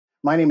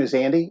My name is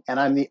Andy, and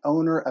I'm the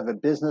owner of a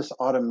business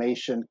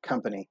automation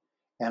company,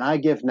 and I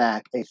give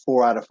Knack a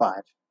 4 out of 5.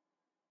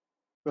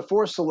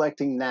 Before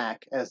selecting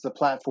Knack as the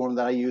platform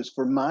that I use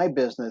for my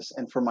business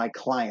and for my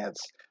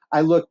clients, I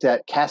looked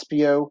at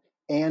Caspio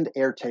and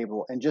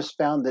Airtable and just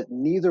found that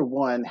neither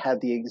one had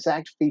the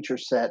exact feature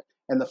set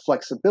and the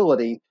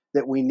flexibility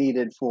that we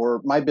needed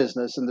for my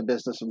business and the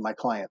business of my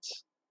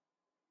clients.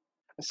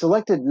 I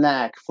selected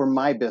Knack for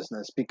my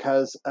business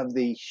because of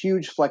the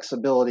huge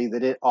flexibility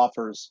that it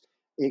offers.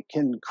 It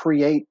can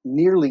create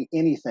nearly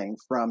anything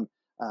from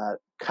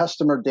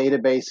customer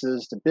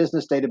databases to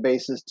business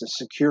databases to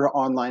secure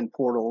online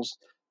portals.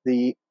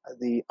 The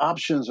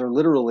options are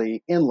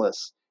literally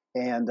endless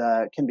and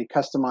can be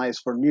customized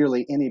for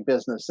nearly any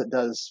business that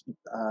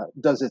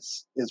does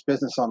its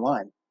business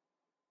online.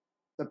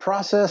 The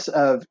process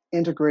of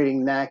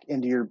integrating Knack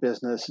into your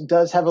business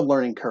does have a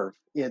learning curve.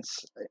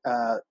 It's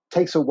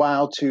takes a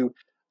while to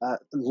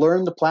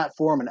learn the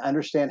platform and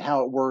understand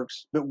how it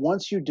works. But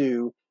once you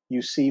do,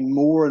 you see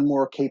more and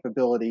more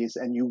capabilities,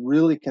 and you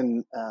really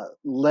can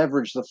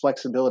leverage the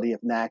flexibility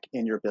of Knack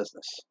in your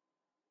business.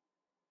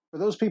 For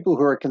those people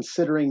who are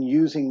considering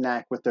using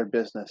Knack with their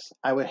business,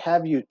 I would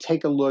have you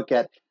take a look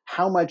at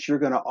how much you're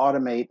going to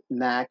automate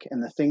Knack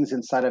and the things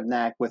inside of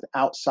Knack with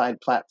outside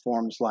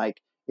platforms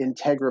like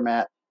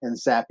Integromat and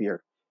Zapier.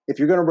 If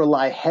you're going to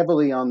rely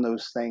heavily on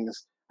those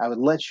things, I would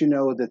let you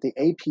know that the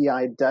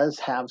API does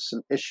have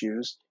some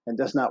issues and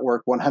does not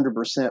work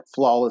 100%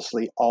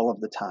 flawlessly all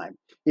of the time.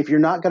 If you're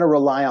not going to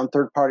rely on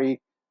third-party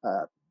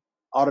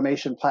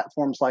automation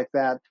platforms like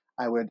that,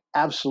 I would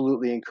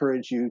absolutely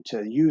encourage you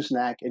to use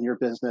Knack in your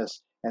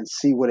business and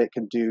see what it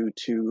can do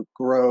to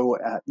grow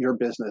your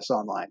business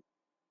online.